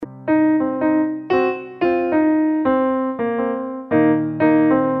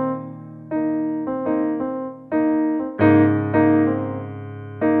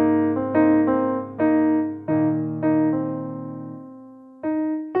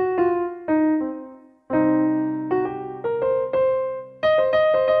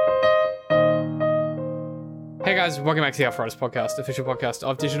guys, welcome back to the Outriders Podcast, official podcast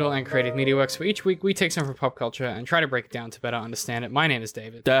of Digital and Creative Media Works, where each week we take something from pop culture and try to break it down to better understand it. My name is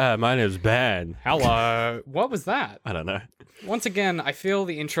David. My name is Ben. Hello. What was that? I don't know. Once again, I feel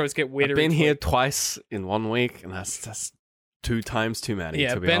the intros get weirder. I've been here twice in 1 week, and that's 2 times too many,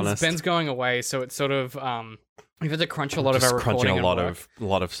 to be honest. Ben's going away, so it's sort of, we've had to crunch a lot of our recording crunching and a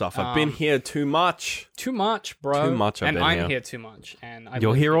lot of stuff. I've been here too much. Too much, bro. Too much, and been I'm here. here too much. And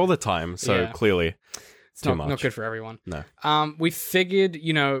You're here all the time, so Yeah. clearly It's too not much. good for everyone. No. We figured,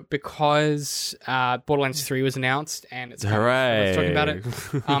 because Borderlands 3 was announced and it's Hooray. talking about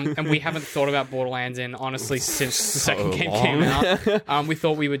it, and we haven't thought about Borderlands in honestly since the second game long. came out. We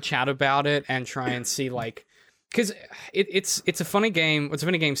thought we would chat about it and try and see because it's a funny game. It's a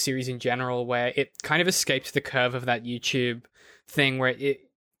funny game series in general where it kind of escaped the curve of that YouTube thing where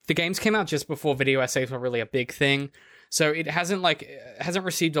the games came out just before video essays were really a big thing. So it hasn't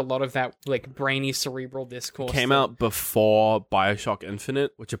received a lot of that brainy cerebral discourse. Came out before BioShock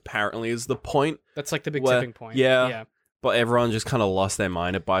Infinite, which apparently is the point. That's like the big where- tipping point. yeah. But everyone just kind of lost their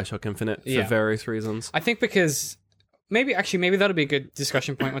mind at BioShock Infinite for various reasons. I think because maybe that'll be a good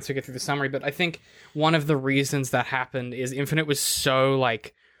discussion point once we get through the summary. But I think one of the reasons that happened is Infinite was so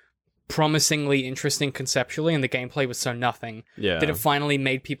promisingly interesting conceptually, and the gameplay was so nothing. Yeah. That it finally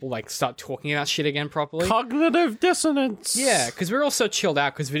made people start talking about shit again properly. Cognitive dissonance. Yeah, because we were all so chilled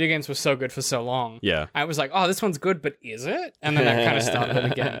out because video games were so good for so long. Yeah. I was like, oh, this one's good, but is it? And then that kind of started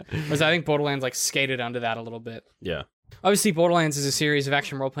it again. Whereas I think Borderlands skated under that a little bit. Yeah. Obviously, Borderlands is a series of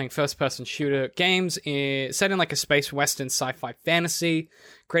action role-playing first-person shooter games set in a space western sci-fi fantasy,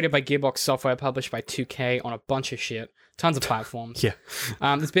 created by Gearbox Software, published by 2K on a bunch of shit, tons of platforms. Yeah.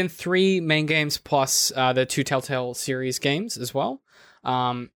 There's been 3 main games plus the 2 Telltale series games as well.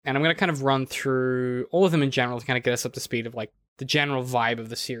 And I'm going to kind of run through all of them in general to kind of get us up to speed of the general vibe of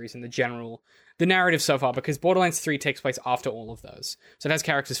the series and the narrative so far, because Borderlands 3 takes place after all of those. So it has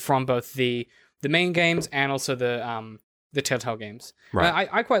characters from both the main games and also the Telltale games. Right.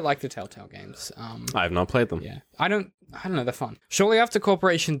 I quite like the Telltale games. I have not played them. Yeah. I don't know, they're fun. Shortly after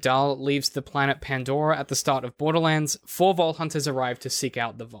Corporation Dull leaves the planet Pandora at the start of Borderlands, 4 Vault Hunters arrive to seek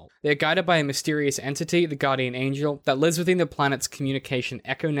out the Vault. They are guided by a mysterious entity, the Guardian Angel, that lives within the planet's communication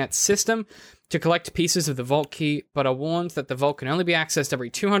EchoNet system to collect pieces of the Vault Key, but are warned that the Vault can only be accessed every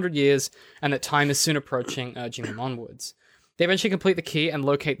 200 years and that time is soon approaching, urging them onwards. They eventually complete the key and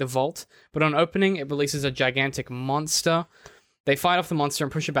locate the vault, but on opening, it releases a gigantic monster. They fight off the monster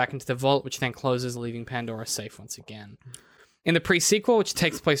and push it back into the vault, which then closes, leaving Pandora safe once again. In the pre-sequel, which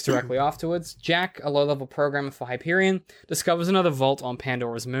takes place directly afterwards, Jack, a low-level programmer for Hyperion, discovers another vault on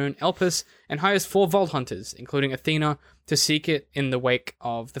Pandora's moon, Elpis, and hires 4 Vault Hunters, including Athena, to seek it in the wake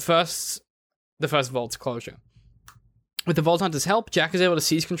of the first vault's closure. With the Vault Hunters' help, Jack is able to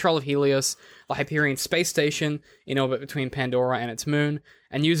seize control of Helios, the Hyperion space station in orbit between Pandora and its moon,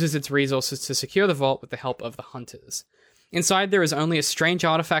 and uses its resources to secure the vault with the help of the Hunters. Inside, there is only a strange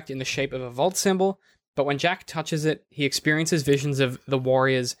artifact in the shape of a vault symbol, but when Jack touches it, he experiences visions of the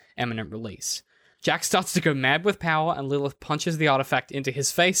Warrior's imminent release. Jack starts to go mad with power, and Lilith punches the artifact into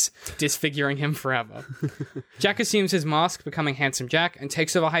his face, disfiguring him forever. Jack assumes his mask, becoming Handsome Jack, and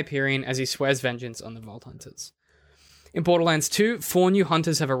takes over Hyperion as he swears vengeance on the Vault Hunters. In Borderlands 2, 4 new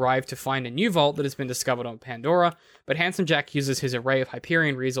hunters have arrived to find a new vault that has been discovered on Pandora, but Handsome Jack uses his array of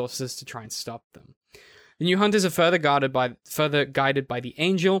Hyperion resources to try and stop them. The new hunters are further guided by the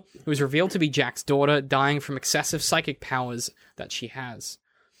Angel, who is revealed to be Jack's daughter, dying from excessive psychic powers that she has.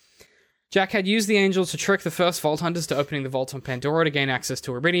 Jack had used the Angel to trick the first Vault Hunters to opening the vault on Pandora to gain access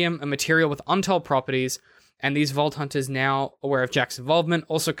to Iridium, a material with untold properties, and these Vault Hunters, now aware of Jack's involvement,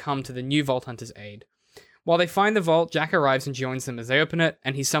 also come to the new Vault Hunters' aid. While they find the vault, Jack arrives and joins them as they open it,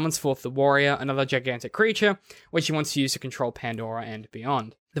 and he summons forth the Warrior, another gigantic creature, which he wants to use to control Pandora and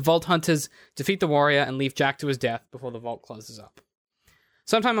beyond. The Vault Hunters defeat the Warrior and leave Jack to his death before the vault closes up.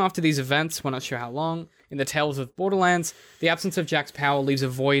 Sometime after these events, we're not sure how long, in the Tales of Borderlands, the absence of Jack's power leaves a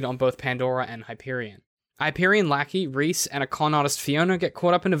void on both Pandora and Hyperion. Hyperion lackey, Reese, and a con artist Fiona get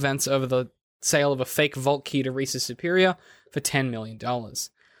caught up in events over the sale of a fake vault key to Reese's superior for $10 million.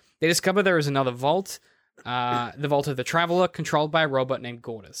 They discover there is another vault, the Vault of the Traveler, controlled by a robot named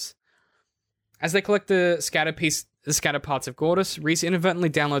Gortys. As they collect the scattered parts of Gortys, Reese inadvertently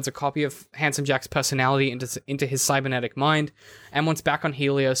downloads a copy of Handsome Jack's personality into his cybernetic mind, and once back on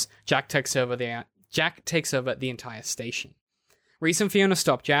Helios, Jack takes over the entire station. Reese and Fiona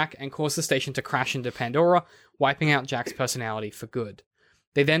stop Jack and cause the station to crash into Pandora, wiping out Jack's personality for good.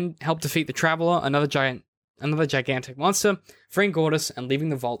 They then help defeat the Traveler, another gigantic monster, freeing Gortys and leaving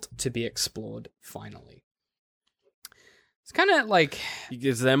the vault to be explored finally. It's kind of like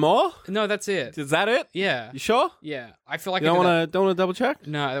Is there more? no, that's it. Is that it? Yeah, You sure? yeah. I feel like You I don't did want to double check? that.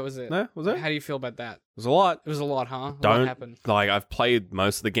 No, that was it. No, was it? How do you feel about that? There's a lot. It was a lot, huh? A lot Don't happened. like I've played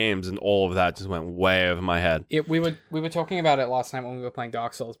most of the games and all of that just went way over my head. We were talking about it last night when we were playing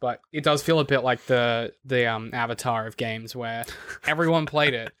Dark Souls, but it does feel a bit like the Avatar of games where everyone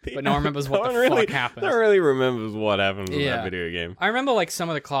played it, but no one remembers what the fuck happened. No one really remembers what happened with Yeah. that video game. I remember like some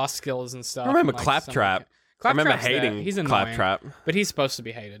of the class skills and stuff. I remember and, like, Claptrap. I remember hating He's annoying, Claptrap. but he's supposed to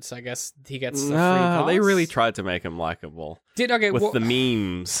be hated, so I guess he gets the free Nah, pass. they really tried to make him likable with the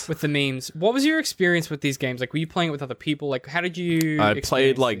memes. With the memes. What was your experience with these games? Like, were you playing it with other people? Like, how did you? I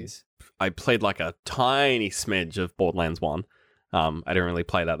experience played, these? I played like a tiny smidge of Borderlands 1. I didn't really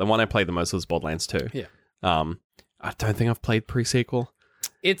play that. The one I played the most was Borderlands 2. Yeah. I don't think I've played pre-sequel.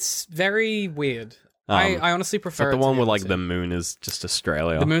 It's very weird. I honestly prefer But the it one to where like other the two. moon is just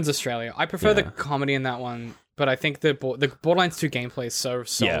Australia. The Moon's Australia. I prefer the Yeah. comedy in that one, but I think the Borderlands 2 gameplay is so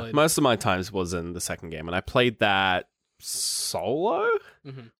solid. Yeah, most of my times was in the second game, and I played that solo,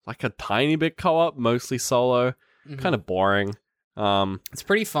 Mhm. like a tiny bit co-op, mostly solo. Mhm. Kind of boring. It's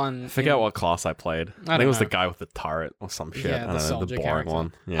pretty fun. I forget what class I played. I think don't it was know. the guy with the turret or some shit. Yeah, I the don't know, the soldier boring character.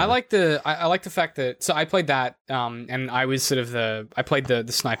 one. Yeah. I like the fact that I played that and I was sort of I played the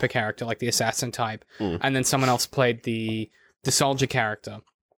sniper character, like the assassin type, and then someone else played the soldier character.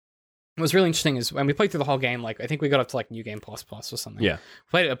 What was really interesting is when we played through the whole game, like I think we got up to like New Game Plus or something. Yeah.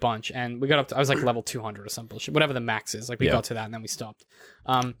 Played it a bunch, and we got up to I was like level 200 or some bullshit, whatever the max is. Like we Yeah. got to that and then we stopped.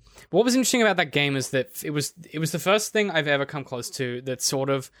 What was interesting about that game is that it was the first thing I've ever come close to that sort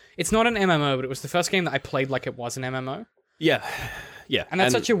of it's not an MMO, but it was the first game that I played like it was an MMO. Yeah. Yeah. And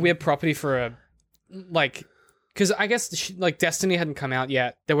that's such a weird property for a, like, because I guess, like, Destiny hadn't come out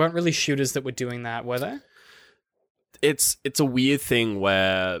yet. There weren't really shooters that were doing that, were there? It's a weird thing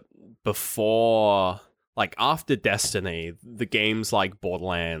where before, like after Destiny, the games like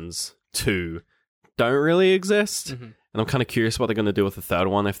Borderlands 2 don't really exist. Mhm. And I'm kind of curious what they're going to do with the third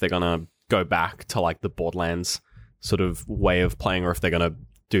one, if they're going to go back to like the Borderlands sort of way of playing, or if they're going to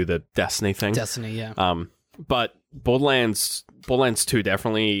do the Destiny thing. Destiny, yeah. But Borderlands 2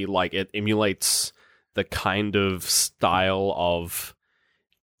 definitely, like, it emulates the kind of style of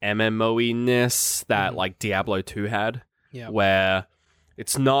MMO-iness that like Diablo 2 had, Yeah. where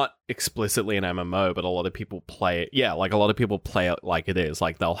it's not explicitly an MMO, but a lot of people play it. Yeah, like a lot of people play it like it is.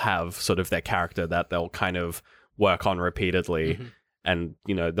 Like they'll have sort of their character that they'll kind of work on repeatedly, and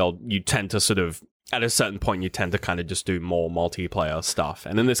you tend to sort of at a certain point you tend to kind of just do more multiplayer stuff.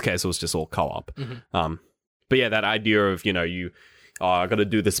 And in this case, it was just all co-op. But yeah, that idea of I got to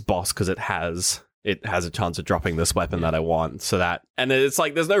do this boss because it has a chance of dropping this weapon that I want. So that, and it's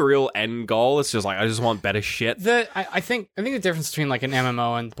like there's no real end goal. It's just like I just want better shit. I think the difference between like an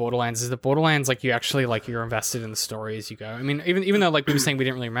MMO and Borderlands is that Borderlands, like, you actually like you're invested in the story as you go. I mean, even though like we were saying we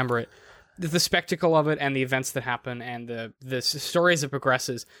didn't really remember it, the spectacle of it and the events that happen and the story as it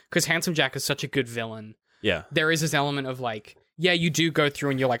progresses, because Handsome Jack is such a good villain. Yeah. There is this element of like, yeah, you do go through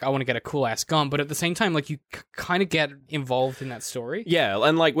and you're like, I want to get a cool ass gun, but at the same time, like, you kind of get involved in that story. Yeah,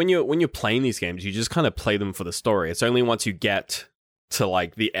 and like when you're playing these games, you just kind of play them for the story. It's only once you get to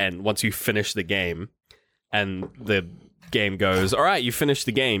like the end, once you finish the game, and the game goes, all right, you finished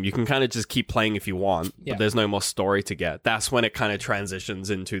the game. You can kind of just keep playing if you want, Yeah. but there's no more story to get. That's when it kind of transitions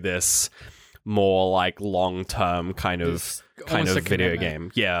into this more like long-term kind It's of almost a video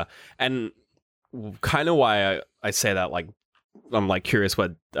commitment. game. Yeah, and kind of why I say that, like, I'm like curious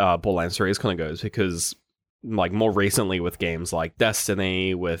where Borderlands 3 is kind of goes, because like more recently with games like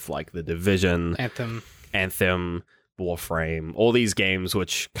Destiny, with like The Division, Anthem, Warframe, all these games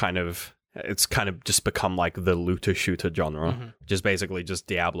which it's kind of just become like the looter shooter genre, just basically just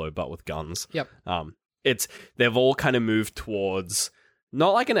Diablo but with guns. Yep. They've all kind of moved towards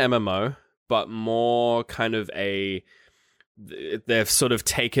not like an MMO, but more kind of they've sort of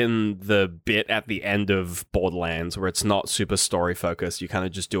taken the bit at the end of Borderlands where it's not super story focused. You kind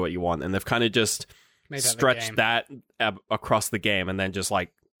of just do what you want, and they've kind of just stretched that across the game, and then just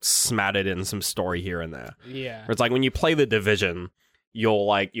like smattered in some story here and there. Yeah. Where it's like when you play The Division, you're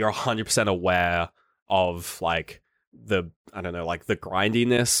 100% aware of like the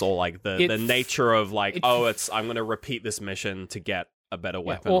grindiness, or like the nature of like, I'm going to repeat this mission to get a better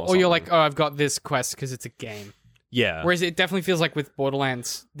weapon. Or you're like, oh, I've got this quest because it's a game. Yeah. Whereas it definitely feels like with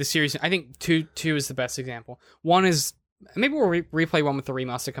Borderlands, the series, I think two is the best example. One is, maybe we'll replay one with the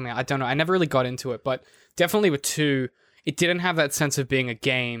remaster coming out. I don't know. I never really got into it, but definitely with 2, it didn't have that sense of being a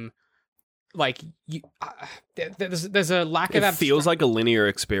game. Like, there's a lack of that. It feels like a linear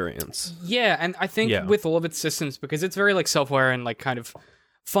experience. Yeah, and I think with all of its systems, because it's very like self-aware and like kind of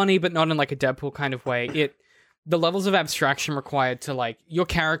funny, but not in like a Deadpool kind of way. the levels of abstraction required to, like, your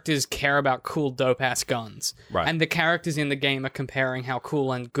characters care about cool, dope-ass guns. Right. And the characters in the game are comparing how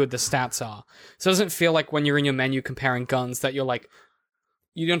cool and good the stats are. So it doesn't feel like when you're in your menu comparing guns that you're like,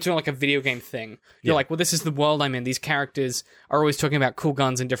 you don't do like a video game thing. You're like, well, this is the world I'm in. These characters are always talking about cool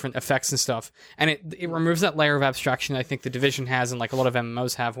guns and different effects and stuff. And it removes that layer of abstraction I think the Division has and like a lot of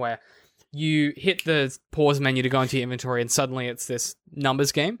MMOs have, where you hit the pause menu to go into your inventory and suddenly it's this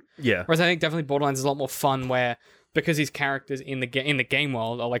numbers game. Yeah. Whereas I think definitely Borderlands is a lot more fun where, because these characters in the game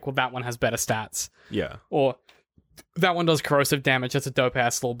world are like, well, that one has better stats. Yeah. Or that one does corrosive damage. That's a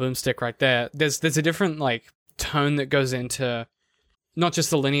dope-ass little boomstick right there. There's a different, like, tone that goes into not just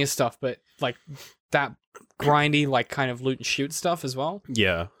the linear stuff, but, like, that grindy, like, kind of loot and shoot stuff as well.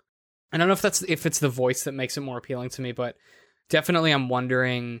 Yeah. I don't know if it's the voice that makes it more appealing to me, but definitely I'm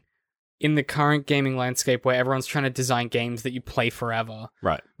wondering, in the current gaming landscape where everyone's trying to design games that you play forever,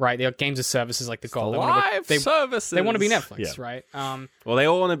 Right. They're games of services like the goal. Services. They want to be Netflix, Yeah. right? Well, they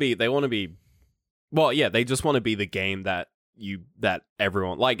all want to be. Well, yeah, they just want to be the game that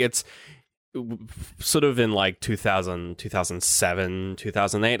everyone like. It's sort of in like 2000, 2007,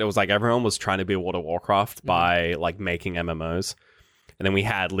 2008. It was like everyone was trying to be World of Warcraft by like making MMOs, and then we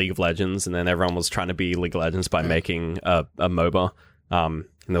had League of Legends, and then everyone was trying to be League of Legends by making a MOBA.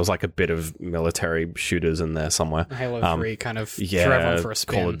 And there was like a bit of military shooters in there somewhere. Halo 3 kind of threw Yeah, everyone for a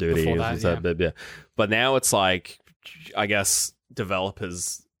spin. Call of Duty. Before that, yeah. But now it's like, I guess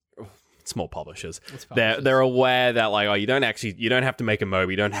developers, small publishers, they're aware that like, oh, you don't have to make a MOBA,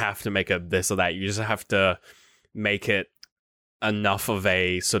 you don't have to make a this or that. You just have to make it enough of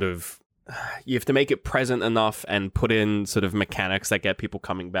a sort of, you have to make it present enough and put in sort of mechanics that get people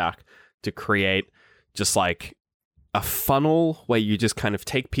coming back to create just like a funnel where you just kind of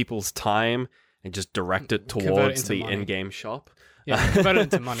take people's time and just direct it towards the in-game shop. Yeah, convert it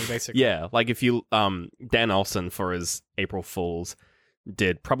into money, basically. Yeah, like if you, Dan Olsen for his April Fools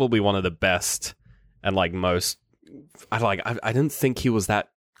did probably one of the best and like most, I didn't think he was that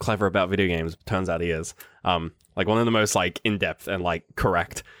clever about video games, but turns out he is. Like one of the most like in-depth and like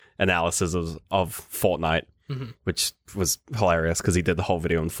correct analysis of Fortnite, which was hilarious because he did the whole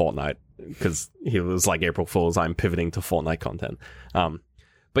video on Fortnite because he was like, April Fools, I'm pivoting to Fortnite content.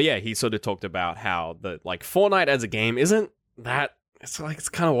 But yeah, he sort of talked about how the like Fortnite as a game isn't that, it's like, it's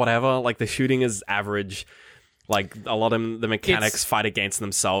kind of whatever. Like the shooting is average. Like a lot of the mechanics fight against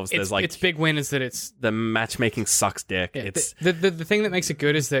themselves. There's like, its big win is that it's the matchmaking sucks dick. Yeah, it's the thing that makes it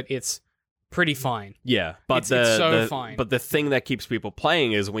good is that it's pretty fine. Yeah, but it's so fine. But the thing that keeps people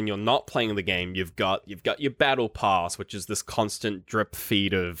playing is when you're not playing the game, you've got your battle pass, which is this constant drip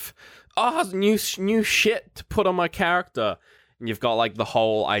feed of new shit to put on my character, and you've got like the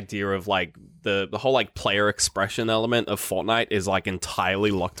whole idea of like the whole like player expression element of Fortnite is like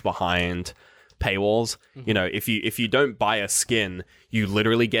entirely locked behind paywalls. You know, if you don't buy a skin, you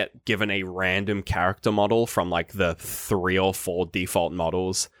literally get given a random character model from like the 3 or 4 default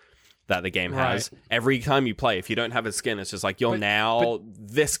models that the game has. Every time you play, if you don't have a skin, it's just like you're now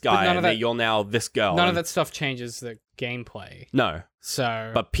this guy and then you're now this girl. None of that stuff changes the gameplay. No.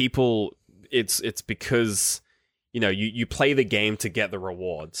 So but people, it's because you play the game to get the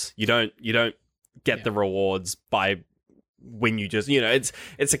rewards. You don't get the rewards by when you just,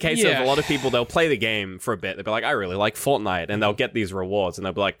 it's a case of a lot of people, they'll play the game for a bit. They'll be like, I really like Fortnite, and they'll get these rewards, and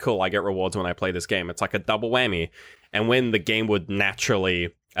they'll be like, cool, I get rewards when I play this game. It's like a double whammy. And when the game would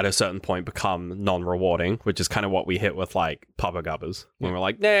naturally, at a certain point, become non-rewarding, which is kind of what we hit with like Papa Gubbers, when we're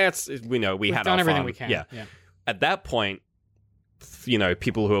like, nah, we've had done our everything fun. we can. Yeah. At that point,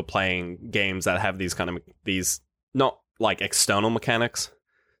 people who are playing games that have these kind of these not like external mechanics.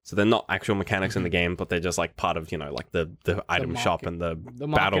 So they're not actual mechanics in the game, but they're just like part of, like the item shop and the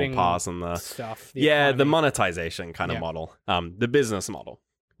battle pass and the stuff. The monetization kind of model, the business model.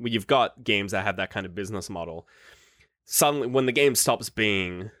 Where you've got games that have that kind of business model. Suddenly, when the game stops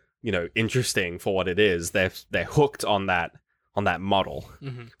being, interesting for what it is, they're hooked on that model.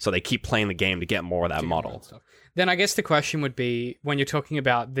 So they keep playing the game to get more of that model. Then I guess the question would be, when you're talking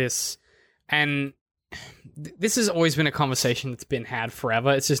about this, and this has always been a conversation that's been had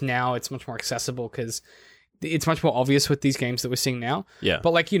forever. It's just now it's much more accessible because it's much more obvious with these games that we're seeing now. Yeah.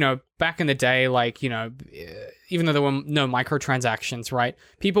 But like, back in the day, like, even though there were no microtransactions, right?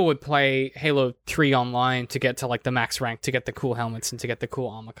 People would play Halo 3 online to get to like the max rank, to get the cool helmets and to get the cool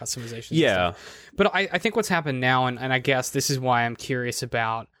armor customizations. Yeah. But I think what's happened now, and I guess this is why I'm curious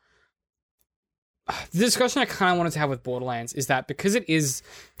about the discussion I kind of wanted to have with Borderlands, is that because it is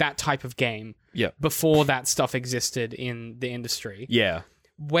that type of game, before that stuff existed in the industry,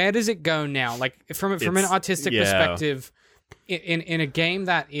 where does it go now? Like from an artistic perspective, in a game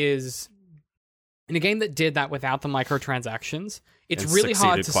that is in a game that did that without the microtransactions, it's And really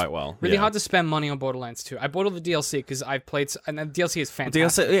hard succeeded quite well. really Yeah. hard to spend money on Borderlands 2. I bought all the DLC because I've played, and the DLC is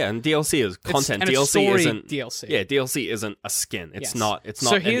fantastic. DLC, yeah, and DLC is content. and it's DLC story isn't DLC. Yeah, DLC isn't a skin. It's Yes. not. It's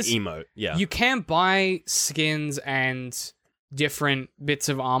So not an here's- emote. Yeah, You can buy skins and different bits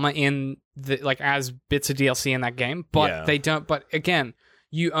of armor in the as bits of DLC in that game, but Yeah. they don't. But again,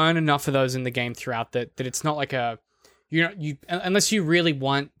 you earn enough of those in the game throughout that it's not like a you unless you really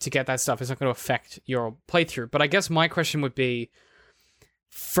want to get that stuff, it's not going to affect your playthrough. But I guess my question would be,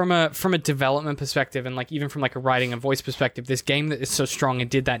 from a development perspective and even from a writing and voice perspective, this game that is so strong and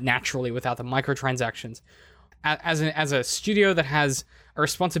did that naturally without the microtransactions, as a studio that has a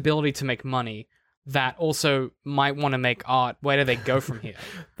responsibility to make money, that also might want to make art, where do they go from here?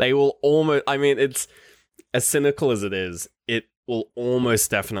 they will almost. I mean, it's as cynical as it is. It will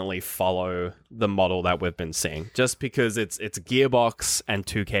almost definitely follow the model that we've been seeing, just because it's Gearbox and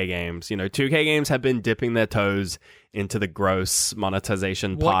 2K games. 2K games have been dipping their toes into the gross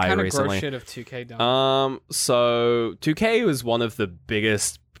monetization What pie kind of recently. gross shit have 2K done? So 2K was one of the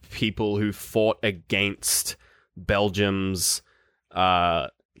biggest people who fought against Belgium's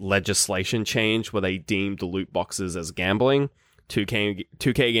legislation change where they deemed loot boxes as gambling. 2K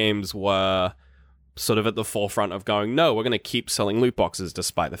games were sort of at the forefront of going, no, we're going to keep selling loot boxes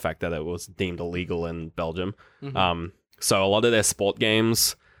despite the fact that it was deemed illegal in Belgium. So a lot of their sport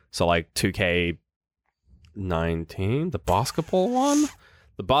games, so 2K19, the basketball one?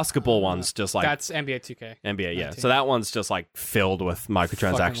 The basketball one's just That's NBA 2K. NBA, yeah. 19. So that one's just filled with Fucking love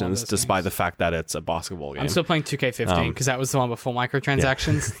microtransactions, those despite games. the fact that it's a basketball game. I'm still playing 2K15 because that was the one before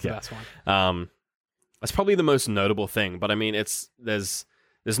microtransactions. It's the Yeah. best one. That's probably the most notable thing. But I mean, there's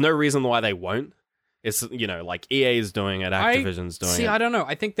no reason why they won't. It's EA is doing it, Activision's doing See, it. I don't know.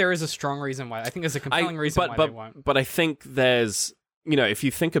 I think there is a strong reason why. I think there's a compelling reason why they won't. But I think there's if you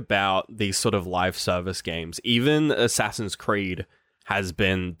think about these sort of live service games, even Assassin's Creed has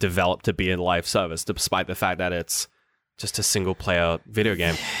been developed to be a live service, despite the fact that it's just a single player video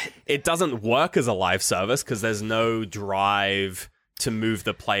game. It doesn't work as a live service because there's no drive to move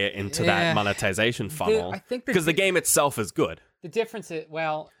the player into that monetization funnel. I think because the game itself is good. The difference is,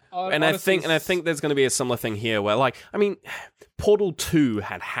 And I think there's going to be a similar thing here where Portal 2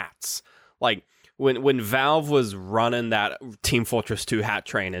 had hats. When Valve was running that Team Fortress 2 hat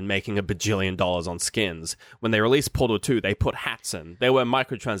train and making $1 bajillion on skins, when they released Portal 2, they put hats in. There were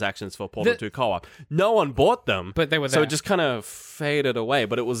microtransactions for Portal 2 co-op. No one bought them, but they were so there. it just kind of faded away.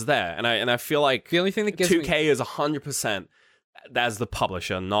 But it was there, and I feel like the only thing that gives 2K is 100% as the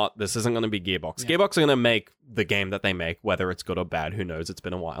publisher. This isn't going to be Gearbox. Yeah. Gearbox are going to make the game that they make, whether it's good or bad. Who knows? It's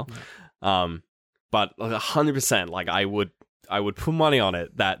been a while. Yeah. But 100%, I would put money on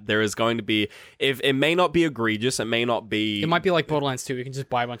it that there is going to be, if it may not be egregious, it may not be... It might be like Borderlands 2, you can just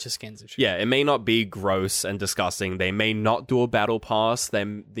buy a bunch of skins and shit. Yeah, it may not be gross and disgusting. They may not do a battle pass. They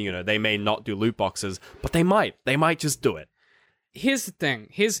may not do loot boxes, but they might. They might just do it. Here's the thing.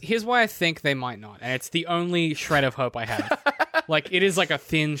 Here's why I think they might not, and it's the only shred of hope I have. It is a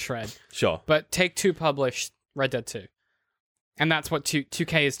thin shred. Sure. But Take-Two published Red Dead 2. And that's what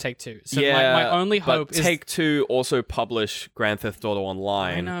 2K is Take-Two. So yeah, my only hope is... Take-Two also publish Grand Theft Auto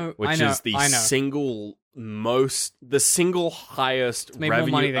Online, which is the single highest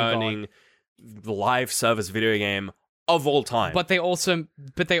revenue earning live service video game of all time. But they also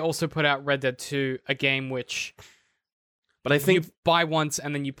put out Red Dead 2, a game which... But I think you buy once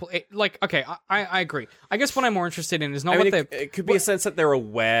and then you play. Okay, I agree. I guess what I'm more interested in is not it could be a sense that they're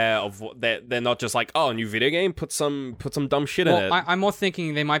aware of what they're not just a new video game. Put some dumb shit in it. I'm more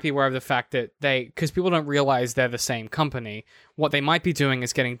thinking they might be aware of the fact that because people don't realize they're the same company. What they might be doing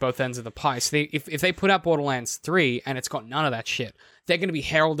is getting both ends of the pie. So if they put out Borderlands 3 and it's got none of that shit, they're going to be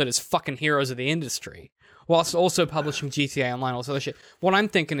heralded as fucking heroes of the industry, whilst also publishing GTA Online, all this other shit. What I'm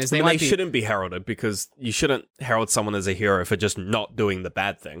thinking is they shouldn't be heralded, because you shouldn't herald someone as a hero for just not doing the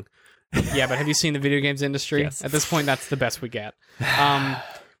bad thing. Yeah, but have you seen the video games industry? Yes. At this point, that's the best we get.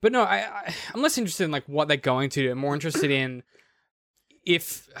 But no, I'm less interested in what they're going to do. I'm more interested in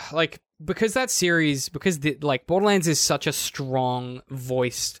if because that series, Borderlands is such a strong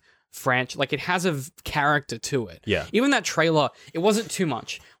voiced franchise, it has a character to it. Yeah. Even that trailer, it wasn't too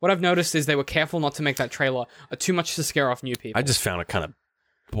much. What I've noticed is they were careful not to make that trailer too much to scare off new people. I just found it kind of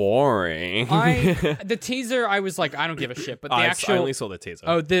boring. The teaser, I was I don't give a shit. But I only saw the teaser.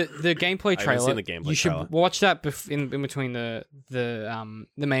 Oh, the gameplay trailer. I haven't seen the gameplay You should trailer. watch that in between the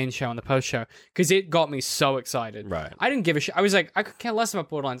main show and the post show, because it got me so excited. Right. I didn't give a shit. I was I could care less about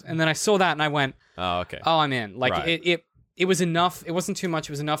Borderlands, and then I saw that and I went, Oh, okay. "Oh, I'm in." Right. It was enough. It wasn't too much.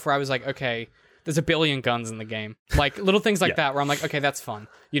 It was enough where I was okay, there's a billion guns in the game. Like, little things like that where I'm like, okay, that's fun.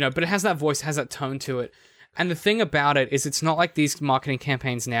 But it has that voice, has that tone to it. And the thing about it is it's not like these marketing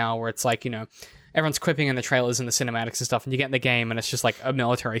campaigns now where it's like, everyone's quipping in the trailers and the cinematics and stuff, and you get in the game and it's just like a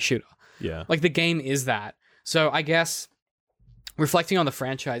military shooter. Yeah. Like, the game is that. So I guess reflecting on the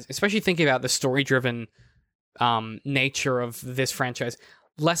franchise, especially thinking about the story-driven nature of this franchise,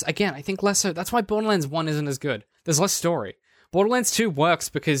 I think less so. That's why Borderlands 1 isn't as good. There's less story. Borderlands 2 works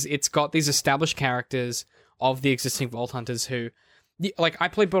because it's got these established characters of the existing Vault Hunters who... Like, I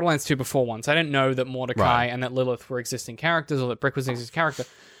played Borderlands 2 before once. I didn't know that Mordecai and that Lilith were existing characters or that Brick was an existing character.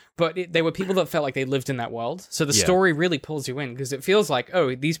 But they were people that felt like they lived in that world. So the story really pulls you in because it feels like,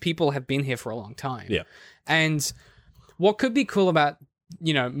 oh, these people have been here for a long time. Yeah. And what could be cool about,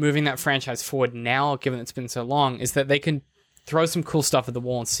 moving that franchise forward now, given it's been so long, is that they can throw some cool stuff at the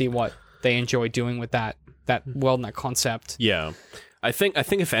wall and see what they enjoy doing with that world and that concept. Yeah. I think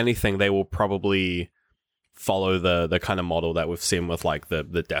if anything, they will probably follow the kind of model that we've seen with like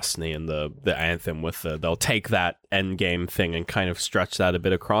the Destiny and the Anthem they'll take that end game thing and kind of stretch that a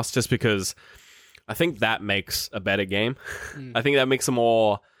bit across, just because I think that makes a better game. I think that makes a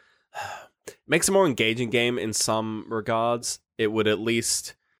more engaging game in some regards. It would at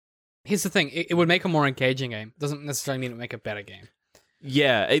least... Here's the thing, it would make a more engaging game. Doesn't necessarily mean it would make a better game.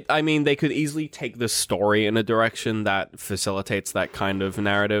 Yeah, they could easily take the story in a direction that facilitates that kind of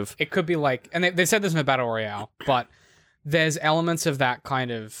narrative. It could be like, and they said there's no Battle Royale, but there's elements of that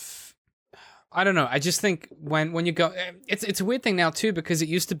kind of, I don't know, I just think when you go, it's a weird thing now too, because it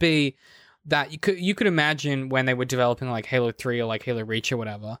used to be that you could imagine when they were developing like Halo 3 or like Halo Reach or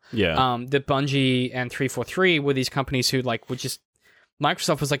whatever, that Bungie and 343 were these companies who like would just,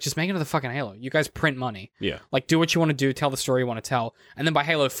 Microsoft was like, just make another fucking Halo. You guys print money. Yeah. Like, do what you want to do, tell the story you want to tell. And then by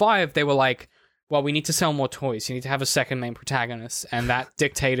Halo 5, they were like, well, we need to sell more toys. You need to have a second main protagonist. And that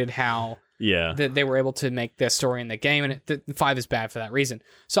dictated how they were able to make their story in the game. And 5 is bad for that reason.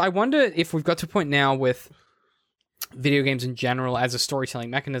 So I wonder if we've got to a point now with video games in general as a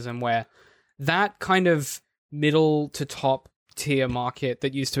storytelling mechanism where that kind of middle to top tier market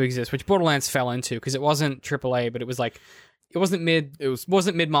that used to exist, which Borderlands fell into because it wasn't AAA, but it was like... It wasn't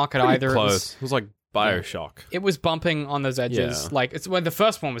mid-market either. Close. It was like BioShock. It was bumping on those edges. Yeah. Like the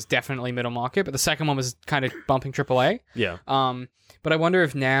first one was definitely middle market, but the second one was kind of bumping AAA. Yeah. But I wonder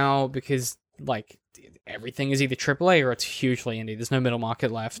if now, because like everything is either AAA or it's hugely indie, there's no middle market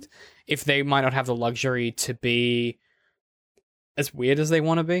left, if they might not have the luxury to be as weird as they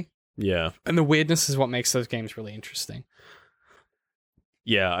want to be. Yeah. And the weirdness is what makes those games really interesting.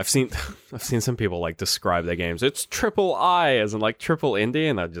 Yeah, I've seen some people like describe their games. It's triple I as in like triple indie,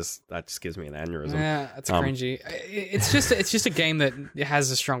 and that just gives me an aneurysm. Yeah, it's cringy. It's just a game that has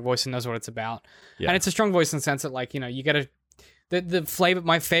a strong voice and knows what it's about. Yeah. And it's a strong voice in the sense that like, you get the flavor.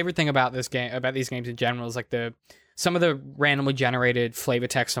 My favorite thing about this game, about these games in general, is like some of the randomly generated flavor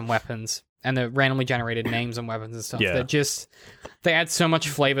text on weapons and the randomly generated names on weapons and stuff. Yeah. They add so much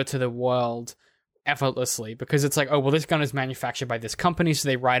flavor to the world effortlessly, because it's like, oh, well, this gun is manufactured by this company, so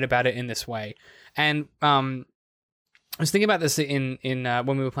they write about it in this way. And I was thinking about this in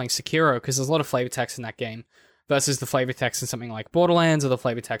when we were playing Sekiro, because there's a lot of flavor text in that game versus the flavor text in something like Borderlands or the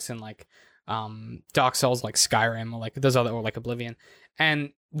flavor text in like Dark Souls, like Skyrim, or like those other, or like Oblivion.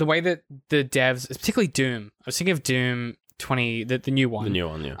 And the way that the devs, particularly Doom, I was thinking of Doom 20, the new one. The new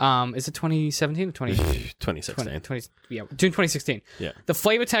one, yeah. Is it 2017 or 2016? Doom 2016. Yeah. The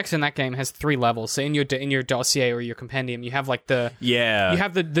flavor text in that game has 3 levels. So in your dossier or your compendium, you have like you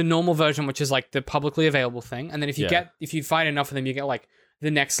have the normal version, which is like the publicly available thing, and then if you find enough of them, you get like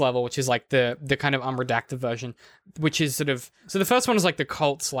the next level, which is like the kind of unredacted version, which is sort of, so the first one is like the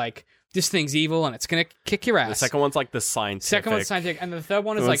cult's like, this thing's evil and it's gonna kick your ass. The second one's like the scientific. Second one's scientific, and the third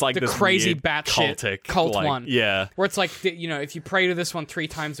one is like the crazy batshit cult like, one. Yeah. Where it's like, if you pray to this one 3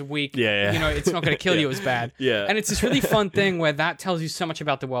 times a week, yeah. It's not gonna kill you as bad. Yeah. And it's this really fun thing where that tells you so much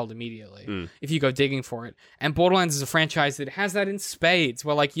about the world immediately if you go digging for it. And Borderlands is a franchise that has that in spades,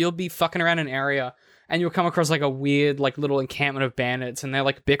 where like you'll be fucking around an area and you'll come across like a weird like little encampment of bandits, and they're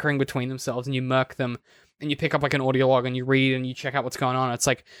like bickering between themselves, and you murk them, and you pick up like an audio log and you read and you check out what's going on. It's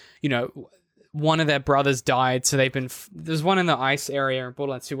like, one of their brothers died, so there's one in the ice area in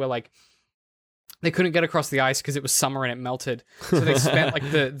Borderlands 2 where like they couldn't get across the ice because it was summer and it melted. So they spent like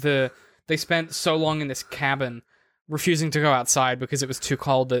they spent so long in this cabin refusing to go outside because it was too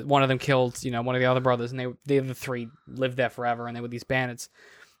cold that one of them killed, one of the other brothers, and the other 3 lived there forever, and they were these bandits.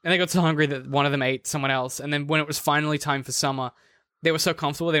 And they got so hungry that one of them ate someone else, and then when it was finally time for summer, they were so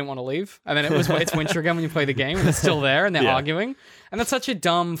comfortable they didn't want to leave. And then it's winter again when you play the game, and they're still there and they're arguing. And that's such a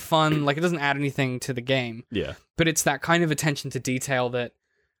dumb, fun, like it doesn't add anything to the game. Yeah. But it's that kind of attention to detail that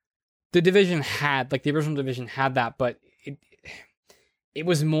the Division had, like, the original Division had that, but it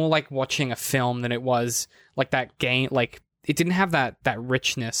was more like watching a film than it was like that game. Like, it didn't have that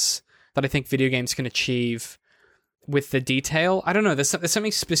richness that I think video games can achieve with the detail. I don't know. There's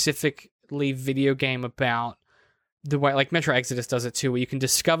something specifically video game about the way, like Metro Exodus does it too, where you can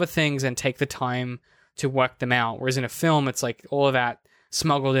discover things and take the time to work them out. Whereas in a film, it's like all of that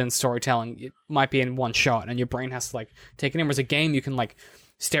smuggled in storytelling. It might be in one shot, and your brain has to like take it in. Whereas a game, you can like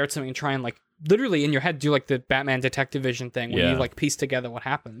stare at something and try and like literally in your head do like the Batman Detective Vision thing where you like piece together what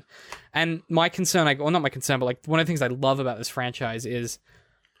happened. And my concern, not my concern, but like one of the things I love about this franchise is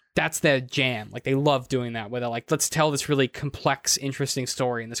that's their jam. Like, they love doing that, where they're like, let's tell this really complex, interesting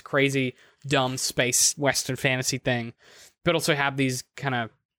story in this crazy, dumb space Western fantasy thing, but also have these kind of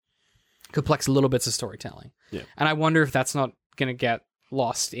complex little bits of storytelling. Yeah. And I wonder if that's not going to get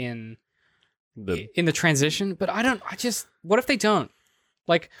lost in the transition. But what if they don't?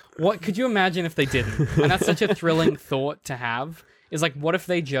 Like, what could you imagine if they didn't? And that's such a thrilling thought to have. Is like, what if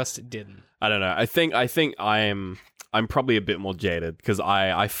they just didn't? I don't know. I think I'm probably a bit more jaded because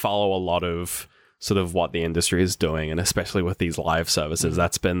I follow a lot of sort of what the industry is doing, and especially with these live services,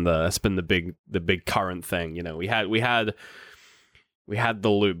 that's been the big current thing. You know, we had the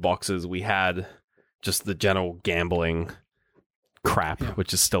loot boxes, we had just the general gambling crap,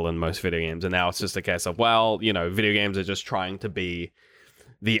 which is still in most video games, and now it's just a case of, well, you know, video games are just trying to be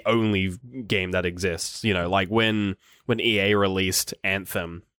the only game that exists. You know, like when EA released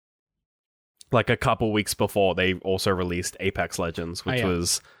Anthem, like a couple weeks before, they also released Apex Legends, which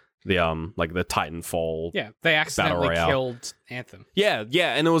was the like the Titanfall. Yeah, they accidentally killed Anthem. Yeah,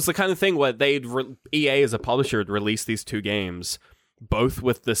 and it was the kind of thing where EA as a publisher had released these two games, both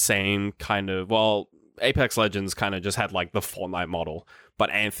with the same kind of, well, Apex Legends kind of just had like the Fortnite model, but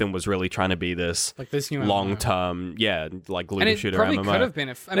Anthem was really trying to be this new long-term, like looter shooter MMO. And it probably could have been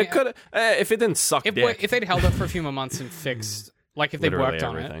if it didn't suck dick. If they'd held up for a few more months and fixed, like if they'd worked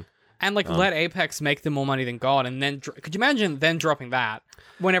on it. And like let Apex make them more money than God, and then could you imagine then dropping that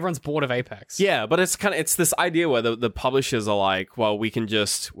when everyone's bored of Apex? Yeah, but it's this idea where the publishers are like, well, we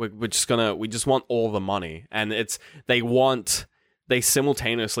just want all the money, and they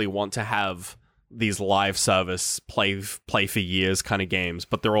simultaneously want to have these live service play for years kind of games,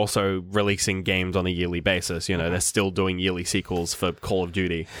 but they're also releasing games on a yearly basis. You know, they're still doing yearly sequels for Call of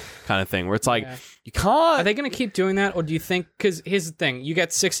Duty kind of thing, where it's like, you can't... Are they going to keep doing that, or do you think... Because here's the thing, you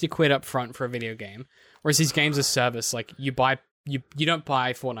get 60 quid up front for a video game, whereas these games as service, like, you don't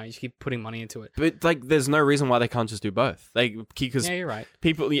buy Fortnite, you keep putting money into it. But, like, there's no reason why they can't just do both. Because you're right.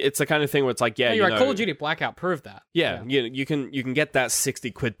 People, it's the kind of thing where it's like, you're right, Call of Duty Blackout proved that. Yeah. You can get that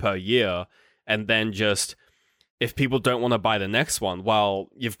 60 quid per year, and then just, if people don't want to buy the next one, well,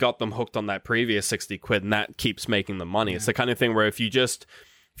 you've got them hooked on that previous 60 quid, and that keeps making them money. Yeah. It's the kind of thing where if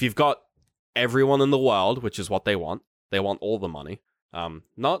you've got everyone in the world, which is what they want all the money.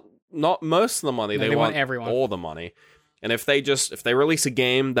 Not most of the money, they want everyone, all the money. And if they release a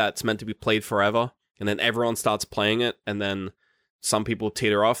game that's meant to be played forever, and then everyone starts playing it, and then some people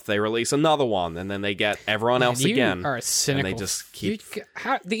teeter off, they release another one, and then they get everyone else again. You are cynical. And they just keep...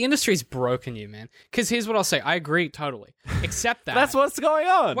 the industry's broken you, man. Because here's what I'll say. I agree totally. Except that... That's what's going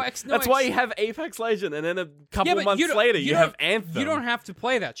on. That's why you have Apex Legends, and then a couple months later, you have Anthem. You don't have to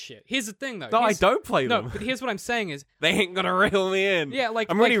play that shit. Here's the thing, though. No, I don't play them. No, but here's what I'm saying is... They ain't gonna reel me in. Yeah,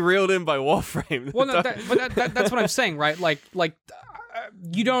 like... I'm already reeled in by Warframe. Well, no, that's what I'm saying, right? Like,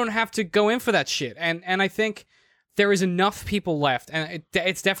 you don't have to go in for that shit. And I think... there is enough people left, and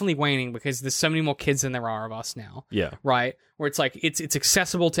it's definitely waning because there's so many more kids than there are of us now. Yeah. Right? Where it's like, it's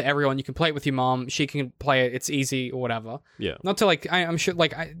accessible to everyone. You can play it with your mom. She can play it. It's easy or whatever. Yeah. Not to like, I'm sure,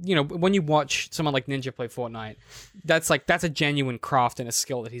 like, when you watch someone like Ninja play Fortnite, that's a genuine craft and a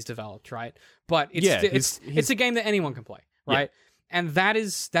skill that he's developed, right? But it's a game that anyone can play, right? Yeah. And that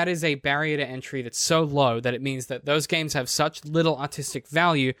is a barrier to entry that's so low that it means that those games have such little artistic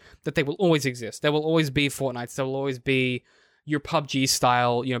value that they will always exist. There will always be Fortnites. There will always be your PUBG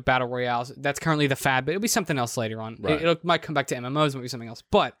style, battle royales. That's currently the fad, but it'll be something else later on. Right. It might come back to MMOs, might be something else.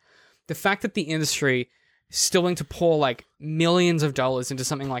 But the fact that the industry is still willing to pour like millions of dollars into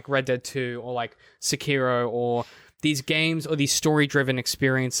something like Red Dead 2 or like Sekiro or these games or these story-driven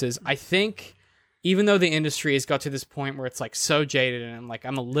experiences, I think... even though the industry has got to this point where it's like so jaded, and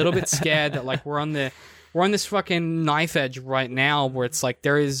I'm a little bit scared that like we're on this fucking knife edge right now where it's like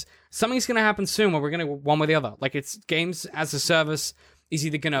something's gonna happen soon where we're gonna one way or the other. Like, it's games as a service is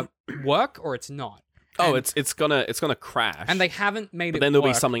either gonna work or it's not. It's gonna crash. And they haven't made it. Then there'll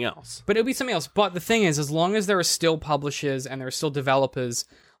be something else. But it'll be something else. But the thing is, as long as there are still publishers and there are still developers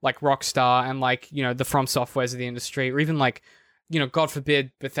like Rockstar and like the From Softwares of the industry, or even like God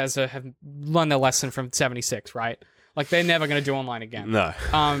forbid Bethesda have learned their lesson from 76, right? Like, they're never going to do online again. No.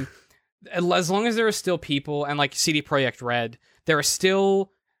 As long as there are still people, and like CD Projekt Red, there are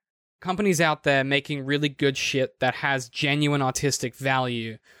still companies out there making really good shit that has genuine artistic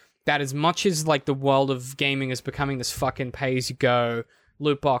value, that as much as like the world of gaming is becoming this fucking pay-as-you-go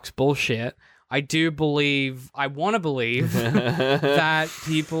loot box bullshit, I want to believe that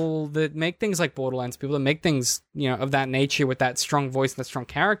people that make things like Borderlands, people that make things, of that nature with that strong voice and that strong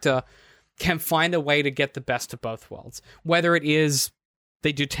character, can find a way to get the best of both worlds. Whether it is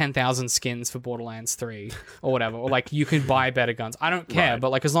they do 10,000 skins for Borderlands 3 or whatever, or like you can buy better guns. I don't care, but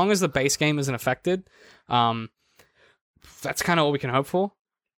like as long as the base game isn't affected, that's kind of all we can hope for.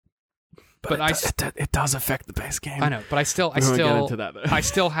 But it does affect the base game. I know, but I still get into that, though. I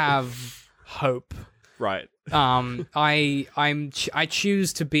still have hope. Right. I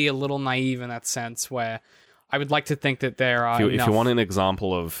choose to be a little naive in that sense, where I would like to think that there are. If you want an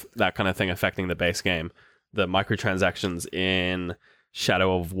example of that kind of thing affecting the base game, the microtransactions in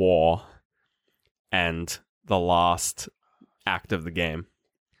Shadow of War and the last act of the game.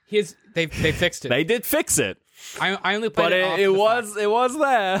 They fixed it. They did fix it. I only played but it. It was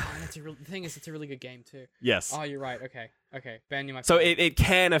there. The thing is, it's a really good game too. Yes. Oh, you're right. Okay. Ben, you might. So it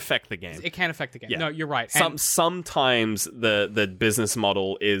can affect the game. It can affect the game. Yeah. No, you're right. Sometimes the business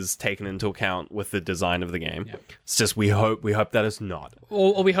model is taken into account with the design of the game. Yep. It's just we hope that it's not.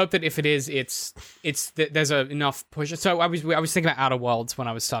 Or we hope that if it is, it's there's enough push. So I was thinking about Outer Worlds when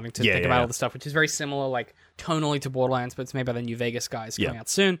I was starting to think about all the stuff, which is very similar, like tonally to Borderlands, but it's made by the New Vegas guys coming out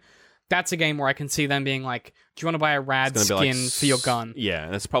soon. That's a game where I can see them being like, do you want to buy a rad skin for your gun? Yeah,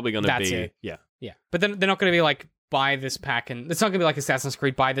 that's probably going to be... it. Yeah. But then they're not going to be like, buy this pack, and it's not going to be like Assassin's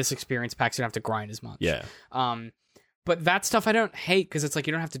Creed, buy this experience pack so you don't have to grind as much. Yeah. But that stuff I don't hate, because it's like,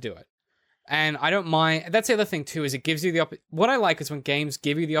 you don't have to do it. And I don't mind... That's the other thing, too, is it gives you the... What I like is when games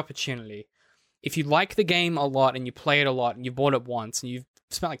give you the opportunity, if you like the game a lot, and you play it a lot, and you bought it once, and you've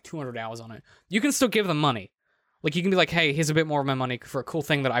spent like 200 hours on it, you can still give them money. Like, you can be like, hey, here's a bit more of my money for a cool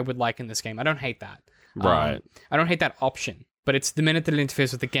thing that I would like in this game. I don't hate that. Right. I don't hate that option. But it's the minute that it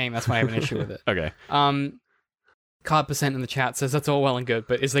interferes with the game, that's when I have an issue with it. Okay. Card% in the chat says, that's all well and good,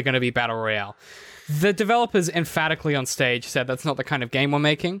 but is there going to be Battle Royale? The developers emphatically on stage said that's not the kind of game we're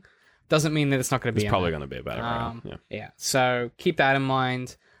making. Doesn't mean that it's not going to be. It's probably going to be a Battle Royale. Yeah. So keep that in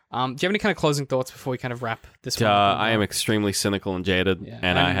mind. Do you have any kind of closing thoughts before we kind of wrap this one up? I am extremely cynical and jaded,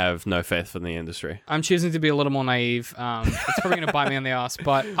 and I have no faith in the industry. I'm choosing to be a little more naive. It's probably going to bite me on the ass,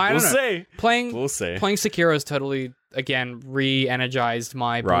 but I don't know. See. We'll see. Playing Sekiro has totally, again, re-energized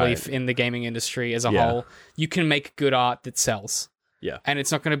my belief in the gaming industry as a whole. You can make good art that sells. Yeah. And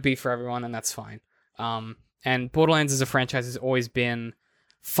it's not going to be for everyone, and that's fine. And Borderlands as a franchise has always been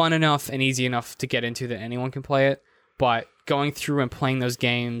fun enough and easy enough to get into that anyone can play it. But going through and playing those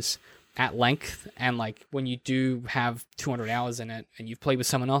games at length, and like when you do have 200 hours in it and you've played with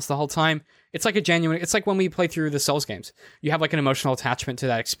someone else the whole time, it's like it's like when we play through the Souls games. You have like an emotional attachment to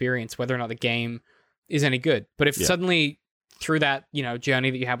that experience, whether or not the game is any good. But if suddenly through that,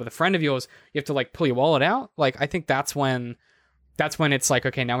 journey that you have with a friend of yours, you have to like pull your wallet out, like I think that's when it's like,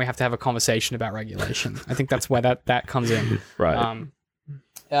 okay, now we have to have a conversation about regulation. I think that's where that comes in. Right. Do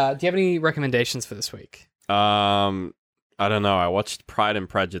you have any recommendations for this week? I don't know. I watched Pride and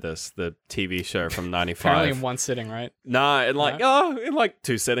Prejudice, the TV show from 95. Apparently in one sitting, right? Nah, in like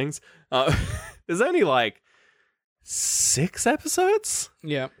 2 sittings. There's only like 6 episodes.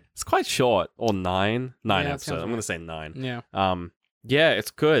 Yeah. It's quite short. Or 9 episodes. I'm going to say 9. Yeah. Yeah,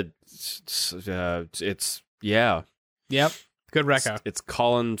 it's good. It's Yep. Good record. It's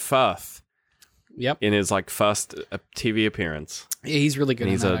Colin Firth. Yep. In his like first TV appearance. Yeah, he's really good.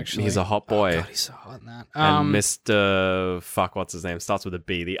 Actually, he's a hot boy. Oh, God, he's so hot in that. And Mr. What's his name? Starts with a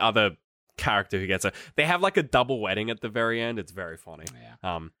B. The other character who gets they have like a double wedding at the very end. It's very funny.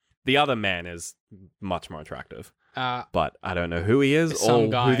 Yeah. The other man is much more attractive. But I don't know who he is or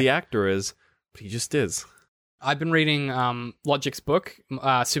guy. who the actor is. But he just is. I've been reading Logic's book,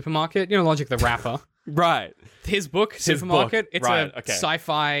 Supermarket. You know, Logic the rapper. Right. His book, Supermarket. Book. It's a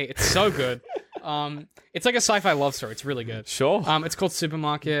sci-fi. It's so good. It's like a sci-fi love story. It's really good. Sure. It's called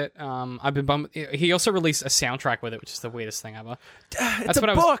Supermarket. I've been he also released a soundtrack with it, which is the weirdest thing ever. That's a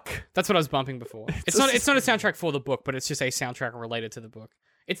book. That's what I was bumping before. It's not a soundtrack for the book, but it's just a soundtrack related to the book.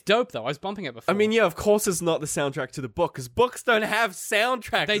 It's dope though. I was bumping it before. I mean, yeah, of course it's not the soundtrack to the book, because books don't have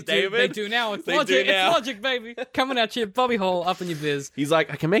soundtracks, David. They do now. It's Logic. It's Logic, baby. Coming at you, Bobby Hall, up in your biz. He's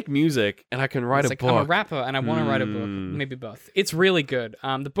like, I can make music and I can write a book. I'm a rapper and I want to write a book. Maybe both. It's really good.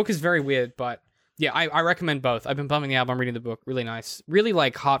 The book is very weird, but Yeah, I recommend both. I've been bumming the album, reading the book. Really nice. Really,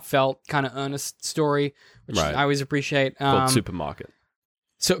 like, heartfelt, kind of earnest story, which Right. I always appreciate. Called Supermarket.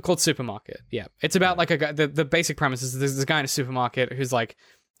 Called Supermarket, yeah. It's about, like, a guy... The basic premise is there's this guy in a supermarket who's, like,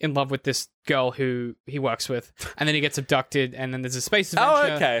 in love with this girl who he works with, and then he gets abducted, and then there's a space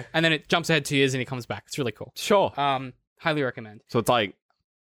adventure. Oh, okay. And then it jumps ahead 2 years, and he comes back. It's really cool. Sure. Highly recommend. So it's like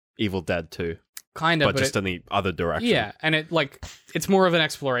Evil Dead 2, Kind of, but just in the other direction. yeah, and it's more of an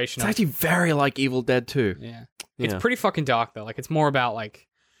exploration. It's actually very like Evil Dead 2. Yeah. It's Yeah. pretty fucking dark, though. Like, it's more about, like,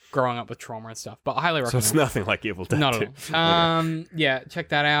 growing up with trauma and stuff. But I highly So recommend it's it. nothing like Evil Dead Not 2. at all. Yeah, check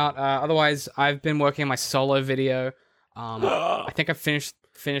that out. Otherwise, I've been working on my solo video. I think I finished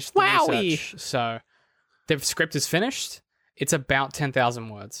the Wowie. research. So, the script is finished. It's about 10,000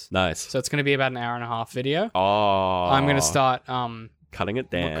 words. Nice. So, it's going to be about an hour and a half video. Oh. I'm going to start... cutting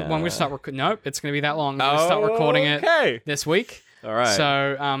it down. When I'm going to start... Nope, it's going to be that long. I'm going to start recording it Okay. this week. All right.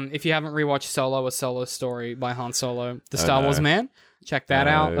 So, if you haven't rewatched Solo, a solo story by Han Solo, the Star no. Wars man, check that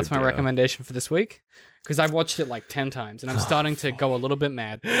Oh, out. That's my dear. recommendation for this week. Because I've watched it like 10 times, and I'm starting to go a little bit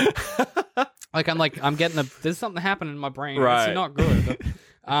mad. I'm getting there's something happening in my brain. Right. It's not good.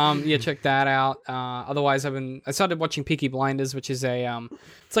 Yeah, check that out. Otherwise, I started watching Peaky Blinders, which is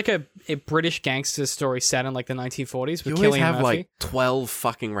it's like a British gangster story set in like the 1940s with You always Cillian have Murphy. like 12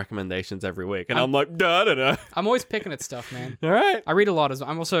 fucking recommendations every week, and I'm like, I don't know. I'm always picking at stuff, man. All right. I read a lot as well.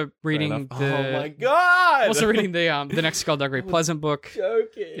 I'm also reading Oh my god. I'm also reading the next Skullduggery Pleasant book.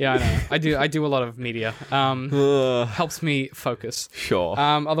 Joking. Yeah, I know. I do a lot of media. Helps me focus. Sure.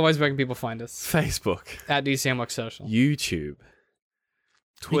 Otherwise, where can people find us? Facebook, At DCMworks Social. YouTube,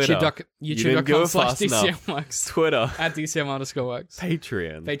 Twitter, didn't go fast enough. YouTube.com/DCMworks. Twitter, At DCM_works.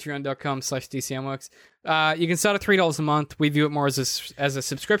 Patreon. Patreon.com/DCMworks. You can start at $3 a month. We view it more as a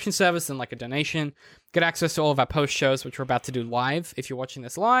subscription service than like a donation. Get access to all of our post shows, which we're about to do live. If you're watching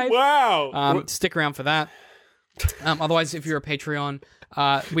this live, Wow. stick around for that. Otherwise, if you're a Patreon,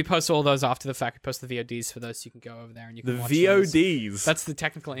 we post all those after the fact. We post the VODs for those, so you can go over there and you The can watch those. VODs. That's the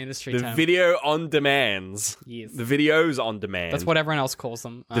technical industry the term. video on demands. Yes. The videos on demand. That's what everyone else calls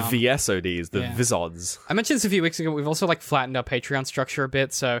them. The VSODs, the yeah. Vizods. I mentioned this a few weeks ago. We've also like flattened our Patreon structure a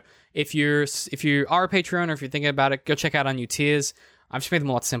bit. So if you are a Patreon or if you're thinking about it, go check out our new tiers. I've just made them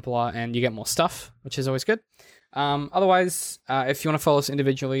a lot simpler, and you get more stuff, which is always good. Otherwise, if you want to follow us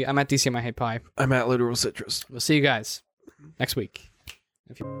individually, I'm at DCM I Hate Pie. I'm at Literal Citrus. We'll see you guys next week.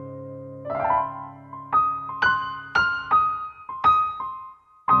 If you...